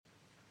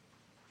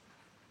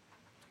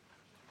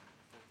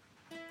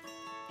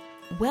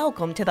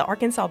Welcome to the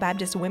Arkansas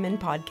Baptist Women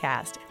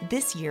Podcast.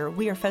 This year,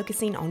 we are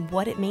focusing on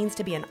what it means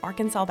to be an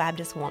Arkansas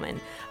Baptist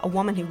woman, a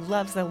woman who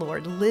loves the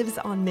Lord, lives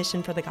on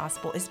mission for the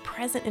gospel, is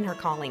present in her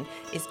calling,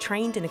 is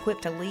trained and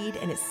equipped to lead,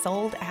 and is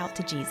sold out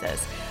to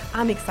Jesus.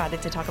 I'm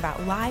excited to talk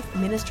about life,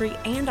 ministry,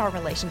 and our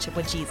relationship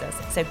with Jesus.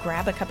 So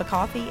grab a cup of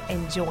coffee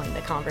and join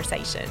the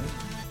conversation.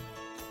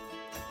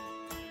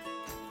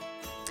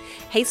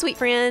 Hey, sweet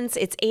friends,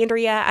 it's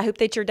Andrea. I hope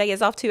that your day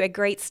is off to a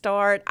great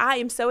start. I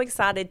am so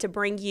excited to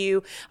bring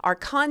you our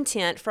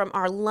content from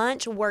our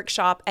lunch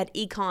workshop at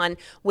Econ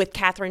with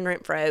Catherine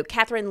Renfro.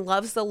 Catherine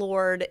loves the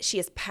Lord. She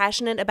is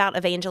passionate about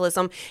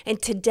evangelism.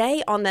 And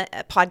today on the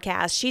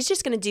podcast, she's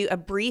just going to do a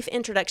brief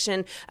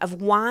introduction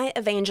of why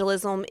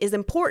evangelism is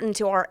important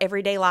to our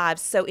everyday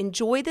lives. So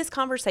enjoy this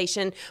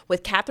conversation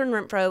with Catherine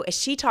Renfro as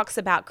she talks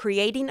about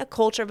creating a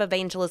culture of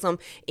evangelism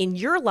in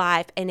your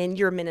life and in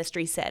your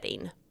ministry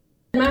setting.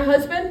 My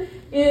husband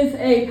is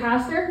a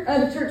pastor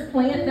of a church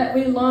plant that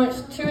we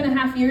launched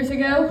 2.5 years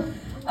ago.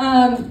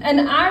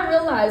 And I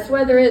realized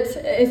whether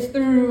it's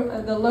through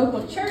the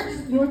local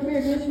church, the North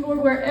American Mission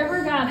Board,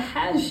 wherever God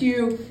has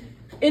you,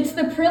 it's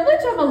the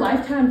privilege of a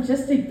lifetime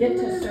just to get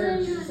to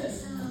serve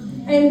Jesus.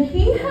 And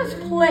He has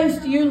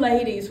placed you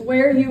ladies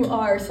where you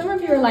are. Some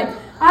of you are like,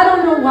 I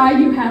don't know why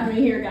you have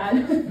me here,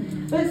 God.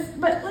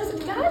 But listen,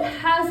 God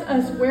has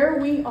us where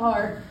we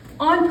are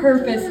on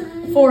purpose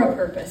for a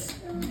purpose.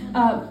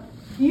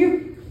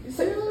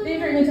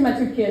 Andrew mentioned my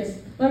two kids.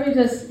 Let me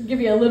just give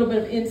you a little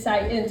bit of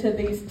insight into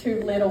these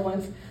two little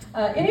ones.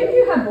 Any of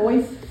you have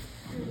boys?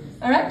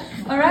 All right.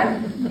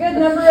 Good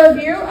number of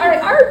you. All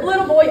right, our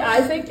little boy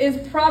Isaac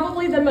is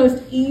probably the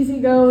most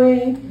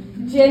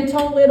easygoing,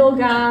 gentle little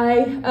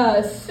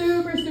guy.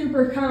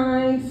 Super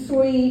kind,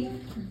 sweet,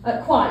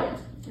 quiet.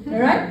 All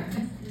right.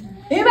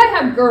 Anybody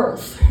have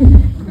girls?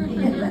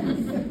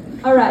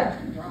 All right.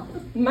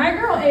 My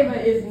girl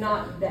Ava is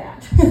not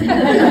that.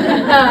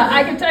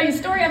 I can tell you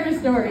story after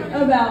story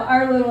about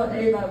our little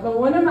Ava, but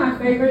one of my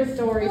favorite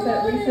stories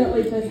that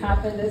recently just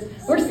happened is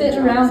we're sitting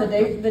around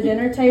the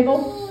dinner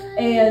table,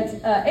 and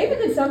Ava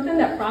did something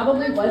that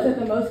probably wasn't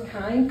the most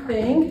kind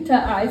thing to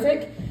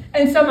Isaac,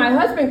 and so my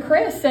husband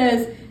Chris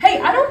says, hey,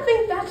 I don't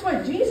think that's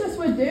what Jesus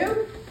would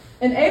do,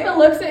 and Ava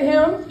looks at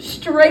him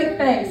straight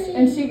face,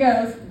 and she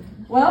goes,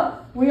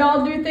 well, we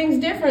all do things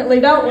differently,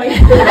 don't we?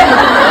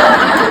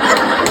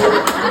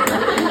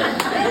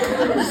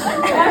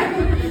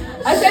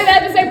 I say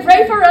that to say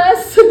pray for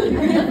us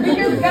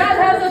because God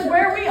has us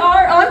where we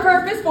are on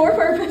purpose, for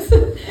purpose.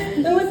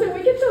 And listen,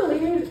 we get to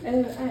lead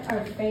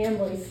our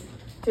families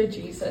to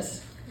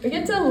Jesus. We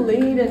get to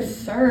lead and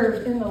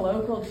serve in the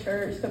local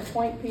church to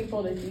point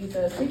people to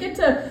Jesus. We get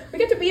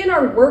to be in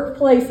our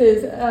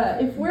workplaces.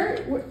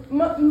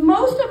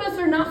 Most of us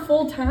are not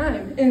full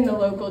time in the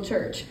local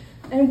church.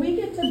 And we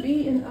get to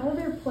be in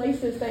other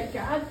places that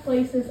God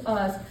places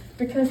us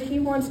because He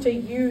wants to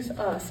use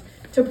us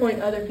to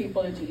point other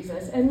people to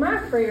Jesus. And my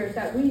prayer is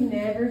that we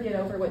never get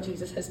over what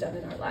Jesus has done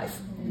in our life.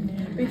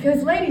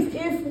 Because ladies,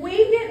 if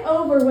we get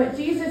over what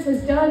Jesus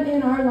has done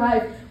in our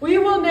life, we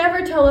will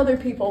never tell other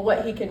people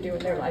what He can do in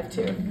their life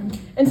too.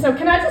 And so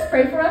can I just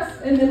pray for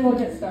us and then we'll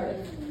get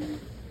started.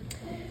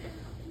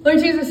 Lord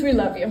Jesus, we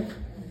love You.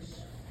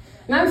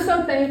 And I'm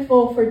so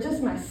thankful for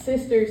just my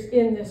sisters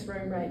in this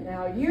room right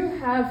now. You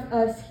have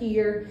us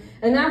here,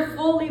 and I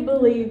fully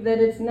believe that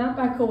it's not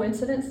by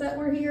coincidence that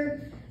we're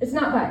here. It's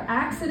not by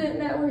accident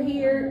that we're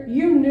here.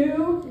 You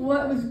knew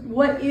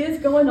what is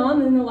going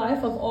on in the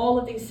life of all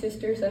of these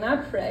sisters, and I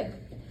pray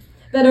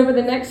that over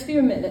the next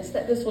few minutes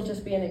that this will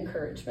just be an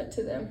encouragement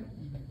to them.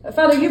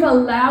 Father, You've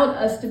allowed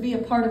us to be a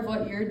part of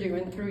what You're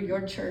doing through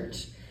Your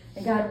church.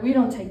 And God, we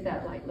don't take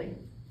that lightly.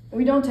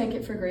 We don't take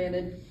it for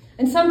granted.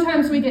 And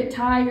sometimes we get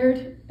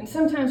tired, and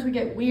sometimes we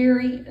get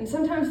weary, and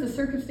sometimes the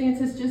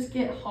circumstances just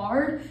get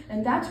hard,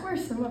 and that's where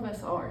some of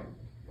us are.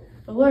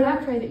 But Lord, I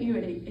pray that You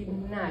would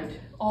ignite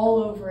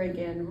all over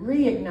again,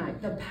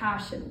 reignite the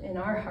passion in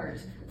our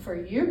hearts for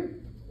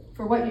You,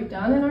 for what You've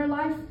done in our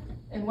life,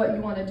 and what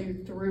You want to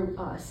do through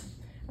us.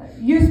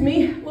 Use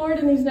me, Lord,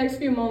 in these next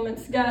few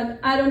moments. God,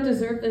 I don't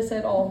deserve this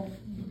at all,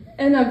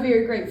 and I'm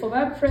very grateful. But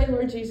I pray,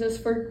 Lord Jesus,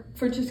 for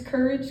just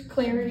courage,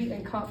 clarity,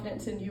 and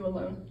confidence in You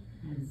alone.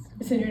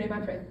 It's in Your name I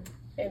pray.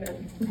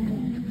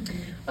 Amen.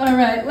 All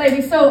right,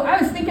 ladies, so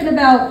I was thinking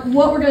about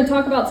what we're going to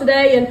talk about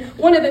today, and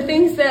one of the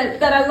things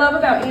that I love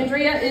about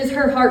Andrea is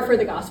her heart for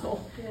the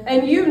gospel.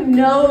 And you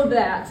know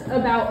that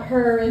about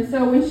her. And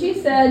so when she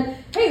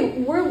said,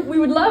 hey, we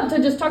would love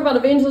to just talk about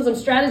evangelism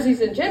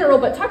strategies in general,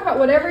 but talk about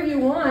whatever you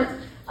want,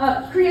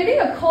 creating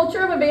a culture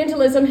of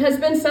evangelism has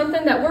been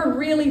something that we're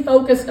really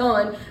focused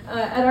on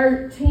at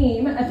our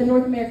team at the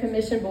North American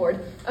Mission Board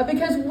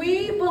because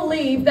we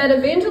believe that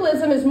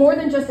evangelism is more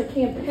than just a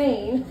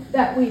campaign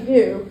that we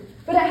do,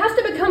 but it has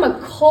to become a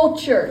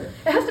culture.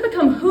 It has to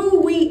become who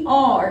we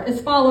are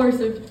as followers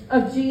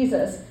of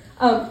Jesus.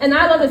 And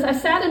I love this. I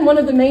sat in one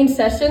of the main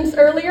sessions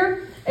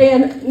earlier,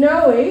 and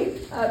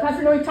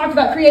Pastor Noe talked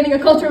about creating a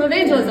culture of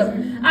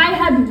evangelism. I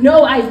had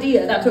no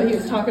idea that's what he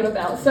was talking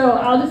about. So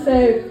I'll just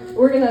say,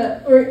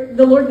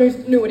 the Lord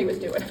knew what he was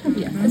doing.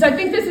 And so I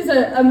think this is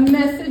a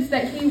message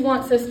that he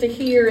wants us to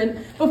hear. And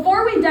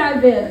before we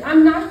dive in,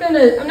 I'm not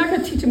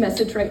gonna teach a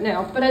message right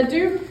now, but I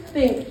do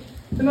think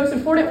the most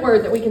important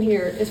word that we can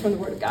hear is from the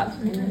Word of God.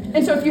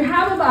 And so if you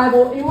have a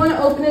Bible and you want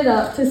to open it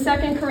up to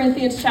 2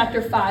 Corinthians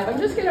chapter 5, I'm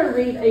just going to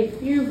read a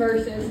few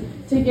verses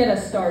to get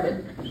us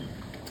started.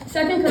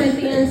 2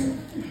 Corinthians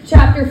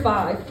chapter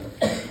 5.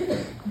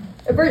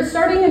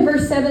 Starting in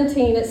verse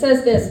 17, it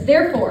says this: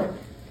 "Therefore,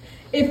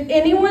 if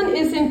anyone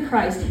is in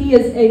Christ, he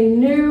is a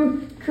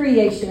new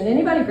creation."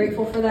 Anybody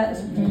grateful for that?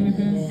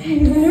 Mm-hmm.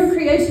 He's a new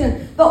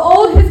creation. The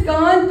old has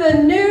gone,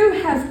 the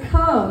new has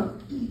come.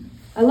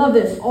 I love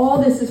this.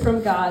 All this is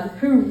from God,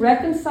 who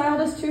reconciled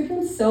us to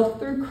himself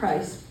through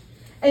Christ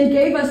and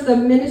gave us the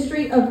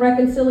ministry of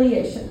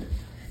reconciliation.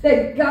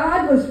 That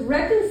God was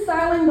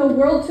reconciling the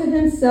world to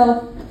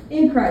himself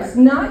in Christ,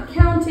 not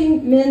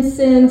counting men's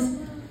sins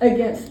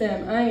against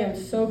them. I am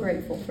so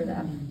grateful for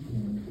that.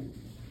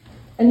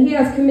 And he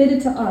has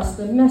committed to us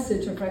the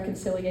message of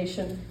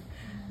reconciliation.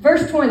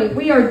 Verse 20,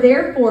 "We are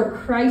therefore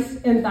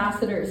Christ's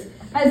ambassadors.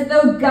 As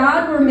though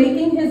God were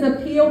making his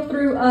appeal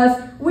through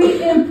us,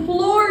 we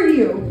implore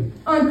you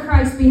on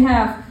Christ's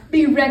behalf,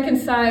 be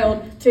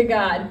reconciled to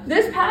God."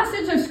 This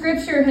passage of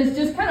Scripture has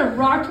just kind of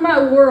rocked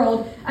my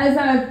world as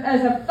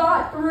I've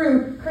thought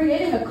through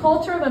creating a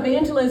culture of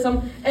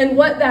evangelism and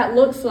what that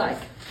looks like.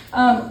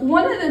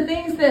 One of the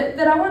things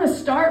that I want to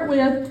start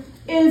with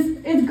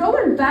is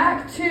going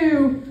back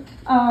to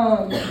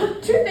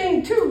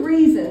two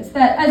reasons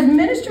that as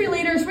ministry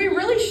leaders we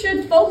really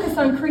should focus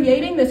on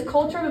creating this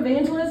culture of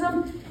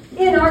evangelism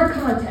in our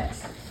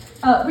context.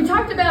 We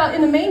talked about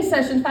in the main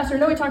sessions, Pastor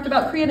Noe talked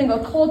about creating a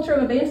culture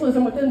of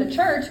evangelism within the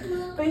church.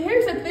 But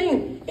here's the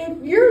thing: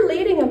 if you're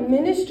leading a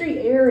ministry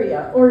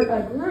area or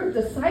a group,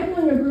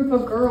 discipling a group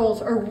of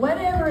girls or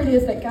whatever it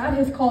is that God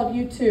has called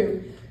you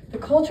to, the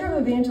culture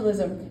of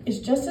evangelism is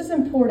just as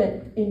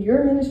important in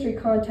your ministry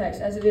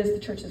context as it is the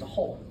church as a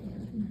whole.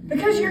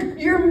 Because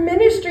your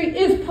ministry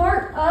is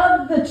part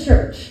of the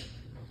church.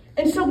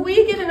 And so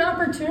we get an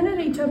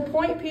opportunity to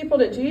point people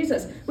to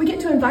Jesus. We get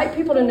to invite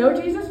people to know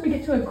Jesus. We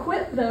get to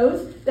equip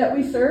those that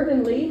we serve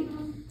and lead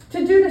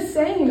to do the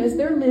same as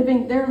they're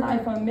living their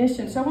life on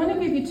mission. So I want to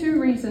give you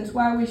two reasons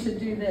why we should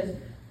do this.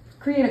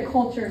 Create a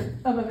culture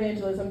of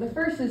evangelism. The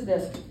first is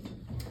this: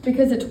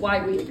 because it's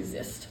why we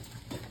exist.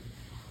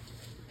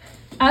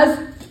 As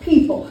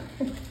people,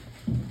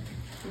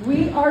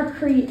 we are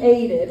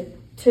created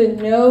to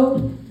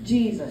know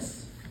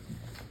Jesus.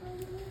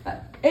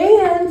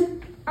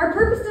 And our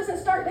purpose doesn't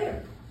start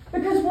there.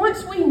 Because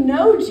once we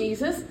know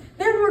Jesus,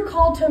 then we're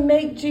called to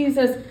make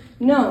Jesus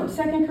known.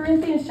 2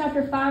 Corinthians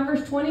chapter 5,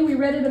 verse 20, we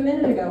read it a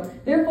minute ago.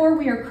 "Therefore,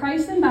 we are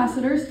Christ's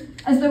ambassadors,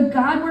 as though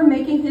God were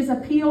making his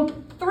appeal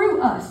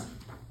through us.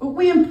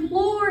 We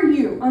implore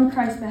you on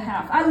Christ's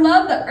behalf." I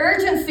love the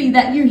urgency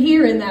that you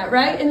hear in that,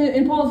 right?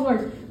 In Paul's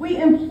words. We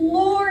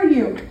implore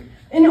you.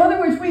 In other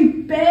words, we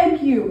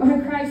beg you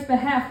on Christ's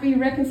behalf, be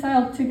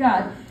reconciled to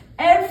God.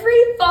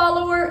 Every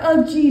follower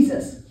of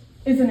Jesus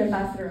is an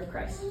ambassador of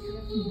Christ.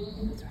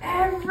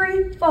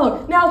 Every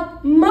follower. Now,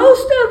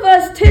 most of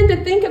us tend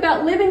to think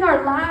about living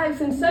our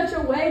lives in such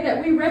a way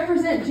that we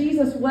represent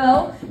Jesus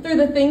well through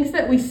the things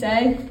that we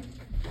say,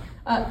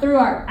 through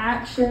our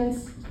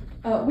actions.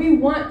 We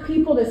want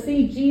people to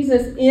see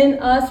Jesus in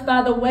us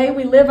by the way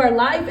we live our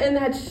life, and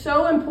that's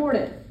so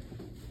important.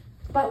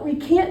 But we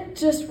can't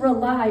just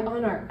rely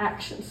on our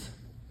actions.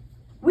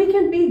 We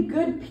can be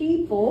good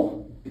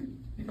people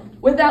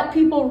without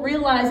people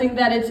realizing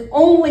that it's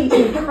only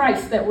in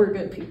Christ that we're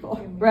good people,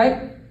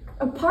 right?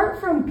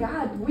 Apart from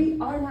God, we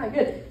are not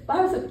good. The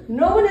Bible says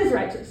no one is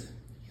righteous,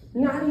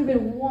 not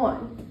even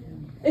one.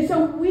 And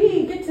so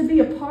we get to be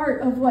a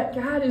part of what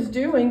God is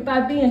doing by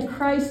being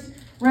Christ's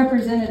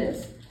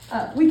representatives.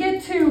 We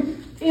get to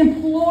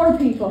implore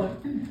people.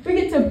 We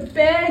get to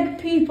beg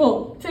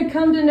people to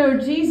come to know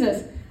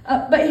Jesus.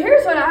 But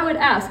here's what I would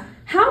ask.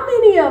 How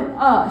many of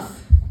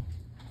us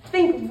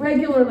think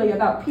regularly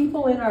about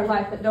people in our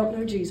life that don't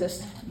know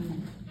Jesus?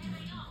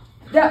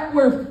 That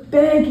we're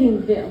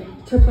begging them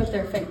to put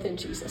their faith in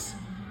Jesus.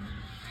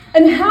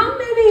 And how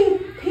many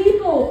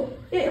people,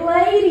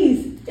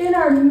 ladies in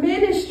our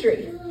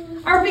ministry,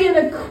 are being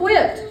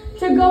equipped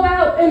to go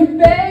out and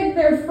beg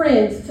their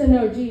friends to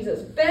know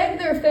Jesus, beg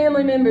their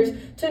family members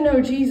to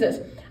know Jesus?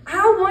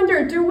 I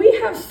wonder, do we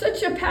have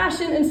such a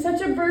passion and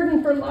such a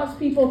burden for lost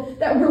people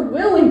that we're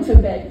willing to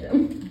beg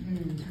them?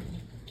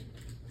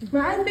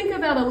 When I think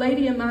about a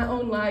lady in my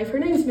own life, her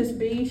name's Miss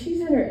B.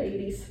 She's in her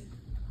 80s.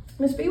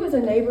 Miss B was a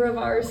neighbor of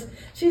ours.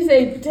 She's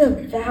a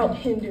devout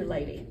Hindu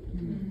lady.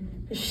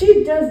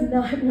 She does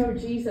not know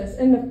Jesus.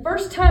 And the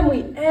first time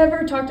we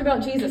ever talked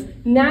about Jesus,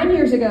 9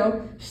 years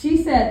ago, she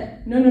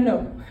said,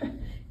 no.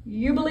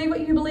 You believe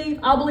what you believe.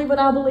 I'll believe what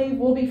I believe.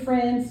 We'll be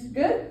friends.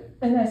 Good?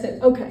 And I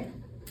said, okay.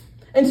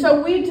 And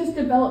so we just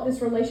developed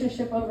this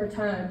relationship over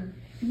time.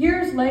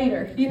 Years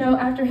later,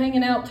 after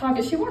hanging out,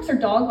 talking, she walks her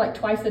dog like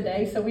twice a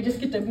day, so we just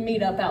get to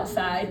meet up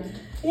outside.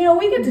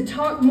 We get to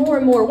talk more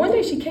and more. One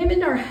day she came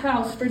into our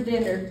house for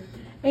dinner,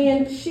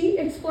 And she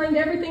explained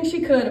everything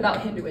she could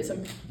about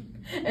Hinduism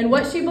and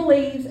what she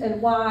believes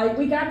and why.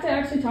 We got to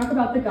actually talk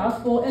about the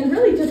gospel and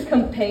really just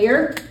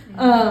compare.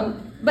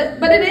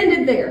 But it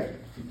ended there.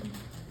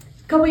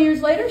 A couple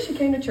years later, she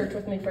came to church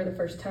with me for the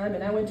first time,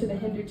 and I went to the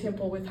Hindu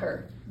temple with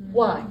her.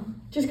 Why?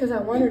 Just because I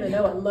want her to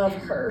know I love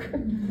her.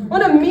 I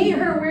want to meet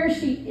her where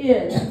she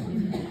is.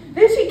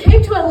 Then she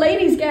came to a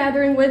ladies'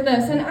 gathering with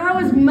us, and I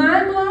was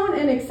mind blown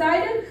and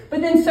excited,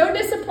 but then so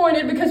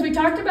disappointed because we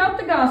talked about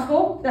the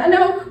gospel. I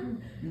know.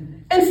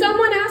 And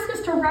someone asked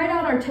us to write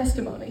out our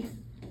testimony.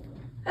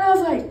 And I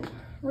was like,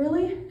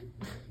 really?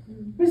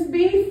 Miss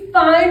B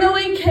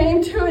finally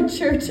came to a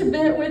church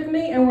event with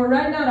me, and we're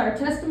writing out our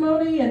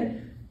testimony, and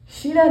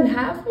she doesn't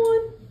have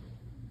one?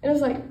 And it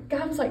was like,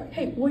 God was like,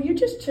 hey, will you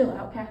just chill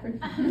out, Catherine?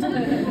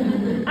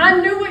 I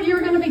knew what you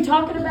were going to be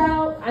talking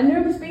about. I knew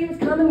Miss B was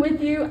coming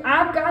with you.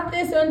 I've got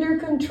this under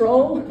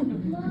control.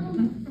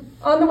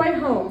 On the way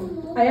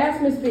home, I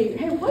asked Miss B,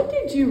 hey, what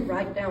did you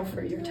write down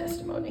for your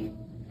testimony?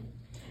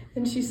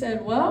 And she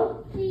said,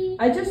 well,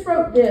 I just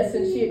wrote this.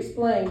 And she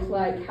explained,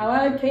 like, how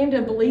I came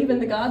to believe in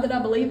the God that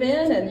I believe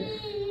in.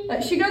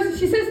 And she says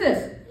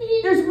this.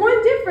 There's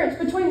one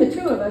difference between the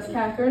two of us,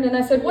 Catherine. And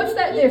I said, what's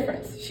that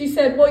difference? She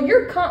said, well,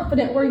 you're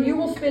confident where you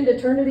will spend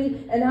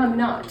eternity, and I'm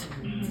not.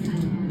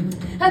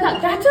 I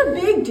thought, that's a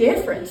big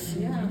difference.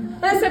 Yeah.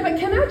 And I said, but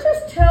can I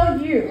just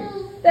tell you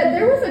that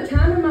there was a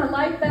time in my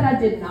life that I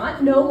did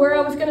not know where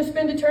I was going to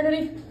spend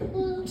eternity?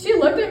 She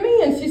looked at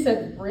me and she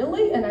said,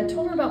 really? And I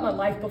told her about my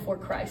life before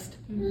Christ.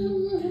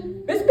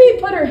 Miss B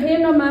put her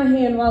hand on my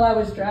hand while I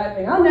was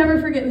driving. I'll never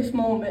forget this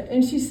moment.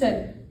 And she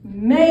said,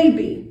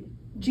 maybe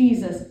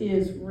Jesus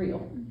is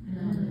real.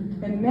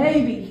 And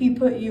maybe he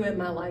put you in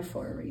my life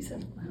for a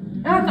reason.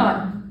 And I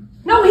thought,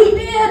 no, he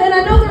did, and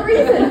I know the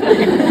reason.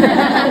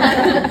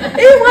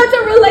 He wants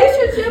a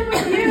relationship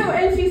with you.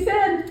 And she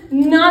said,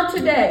 not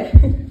today.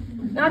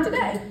 Not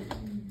today.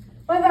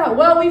 I thought,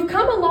 well, we've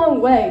come a long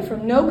way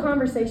from no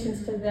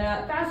conversations to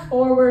that. Fast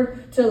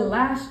forward to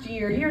last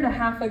year and a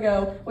half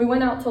ago, we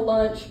went out to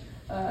lunch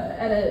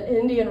at an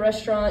Indian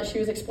restaurant. She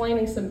was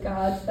explaining some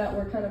gods that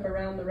were kind of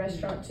around the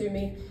restaurant to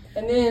me.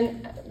 And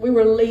then we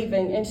were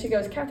leaving, and she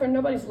goes, Catherine,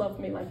 nobody's loved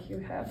me like you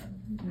have.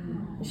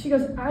 And she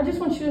goes, I just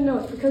want you to know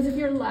it's because of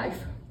your life.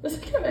 This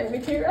kind of made me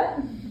tear up.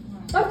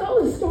 I've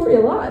told this story a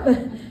lot, but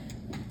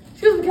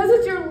she goes, because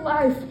it's your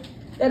life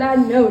that I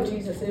know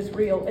Jesus is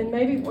real, and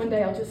maybe one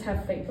day I'll just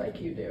have faith like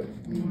you do.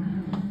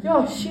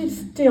 Y'all, she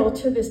still,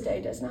 to this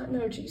day, does not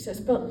know Jesus,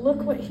 but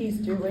look what he's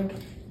doing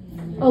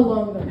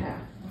along the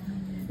path.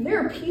 And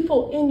there are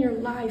people in your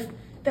life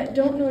that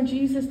don't know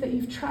Jesus, that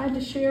you've tried to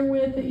share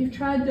with, that you've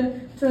tried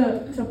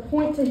to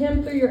point to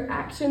him through your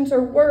actions or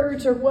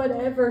words or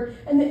whatever,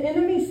 and the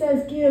enemy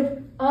says,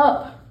 give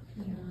up.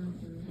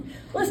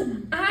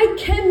 Listen, I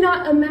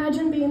cannot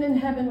imagine being in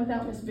heaven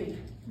without Miss B.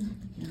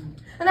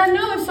 And I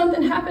know if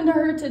something happened to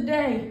her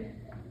today,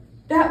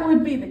 that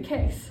would be the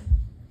case.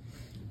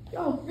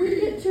 Y'all, we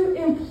get to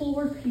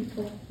implore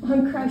people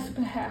on Christ's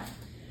behalf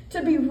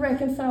to be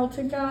reconciled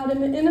to God,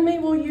 and the enemy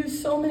will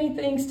use so many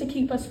things to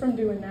keep us from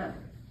doing that.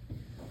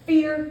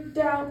 Fear,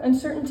 doubt,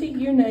 uncertainty,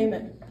 you name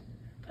it.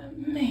 But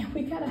man,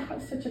 we gotta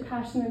have such a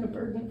passion and a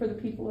burden for the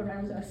people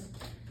around us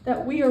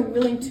that we are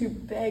willing to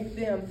beg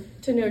them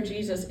to know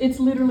Jesus. It's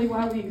literally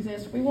why we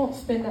exist. We won't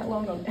spend that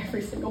long on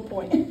every single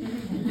point.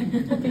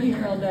 We'll be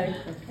here all day.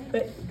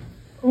 But,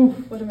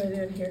 what am I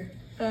doing here?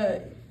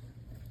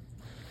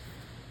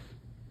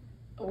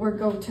 Or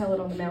go tell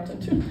it on the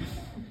mountain.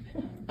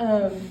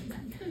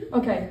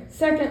 Okay,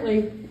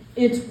 secondly,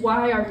 it's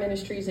why our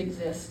ministries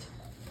exist.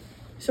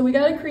 So we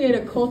got to create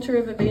a culture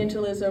of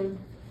evangelism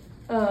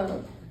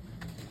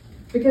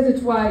because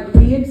it's why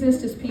we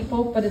exist as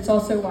people, but it's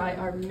also why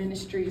our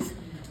ministries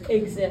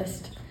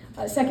exist.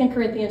 2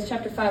 Corinthians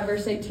chapter 5,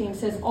 verse 18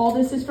 says, all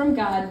this is from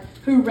God,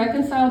 who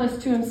reconciled us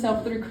to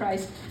himself through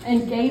Christ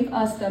and gave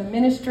us the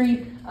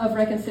ministry of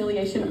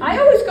reconciliation. I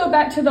always go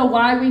back to the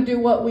why we do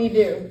what we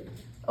do.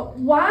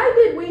 Why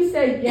did we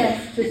say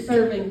yes to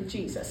serving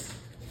Jesus?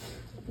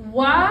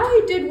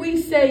 Why did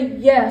we say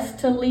yes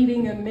to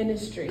leading a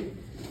ministry?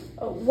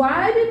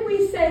 Why did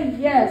we say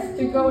yes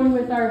to going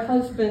with our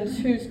husbands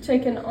who's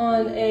taken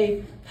on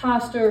a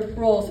pastor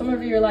role? Some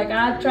of you are like,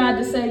 I tried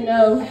to say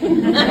no. I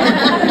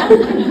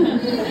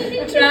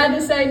tried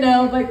to say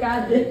no, but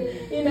God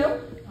did, you know?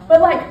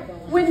 But like,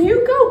 when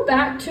you go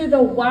back to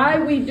the why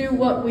we do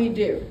what we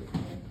do,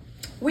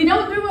 we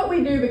don't do what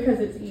we do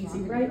because it's easy,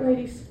 right,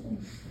 ladies?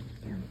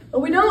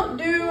 We don't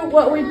do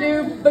what we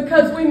do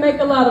because we make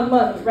a lot of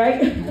money,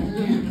 right?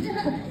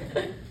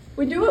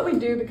 We do what we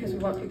do because we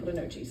want people to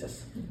know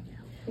Jesus.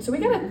 And so we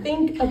got to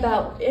think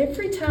about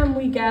every time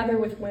we gather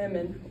with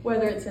women,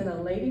 whether it's in a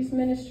ladies'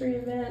 ministry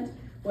event,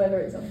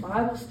 whether it's a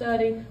Bible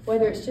study,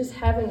 whether it's just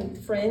having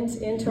friends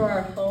into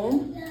our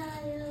home,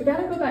 we got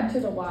to go back to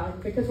the why,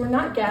 because we're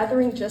not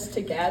gathering just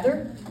to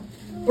gather.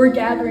 We're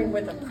gathering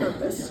with a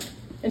purpose.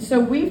 And so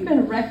we've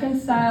been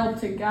reconciled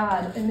to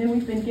God, and then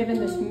we've been given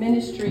this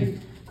ministry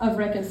of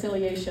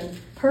reconciliation.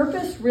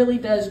 Purpose really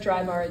does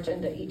drive our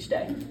agenda each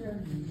day.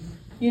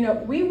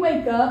 We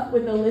wake up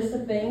with a list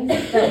of things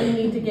that we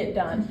need to get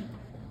done.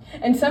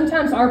 And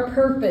sometimes our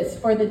purpose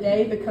for the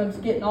day becomes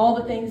getting all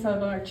the things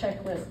on our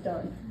checklist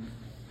done.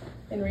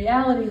 In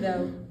reality,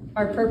 though,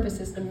 our purpose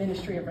is the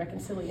ministry of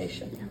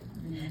reconciliation.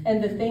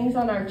 And the things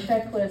on our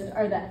checklist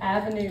are the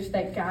avenues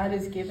that God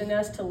has given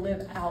us to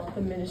live out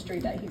the ministry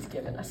that he's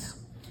given us.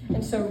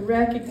 And so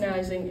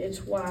recognizing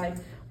it's why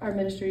our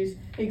ministries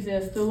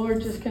exist. The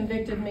Lord just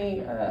convicted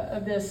me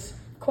of this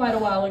quite a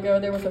while ago.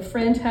 There was a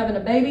friend having a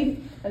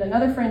baby and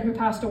another friend who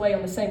passed away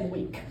on the same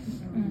week.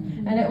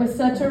 And it was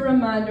such a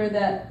reminder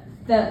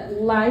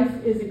that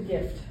life is a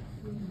gift.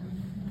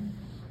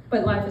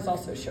 But life is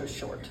also so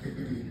short.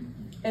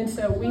 And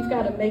so we've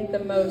got to make the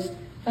most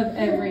of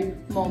every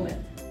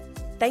moment.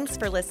 Thanks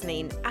for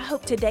listening. I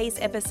hope today's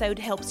episode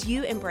helps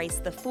you embrace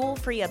the full,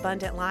 free,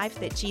 abundant life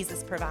that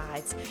Jesus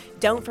provides.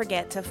 Don't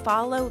forget to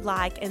follow,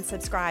 like, and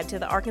subscribe to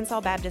the Arkansas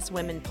Baptist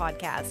Women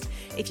podcast.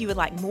 If you would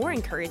like more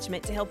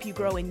encouragement to help you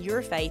grow in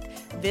your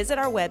faith, visit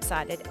our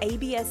website at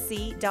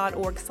absc.org/abw.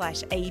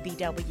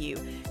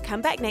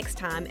 Come back next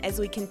time as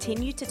we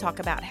continue to talk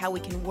about how we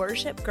can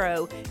worship,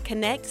 grow,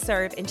 connect,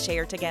 serve, and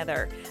share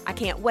together. I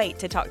can't wait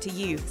to talk to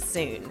you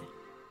soon.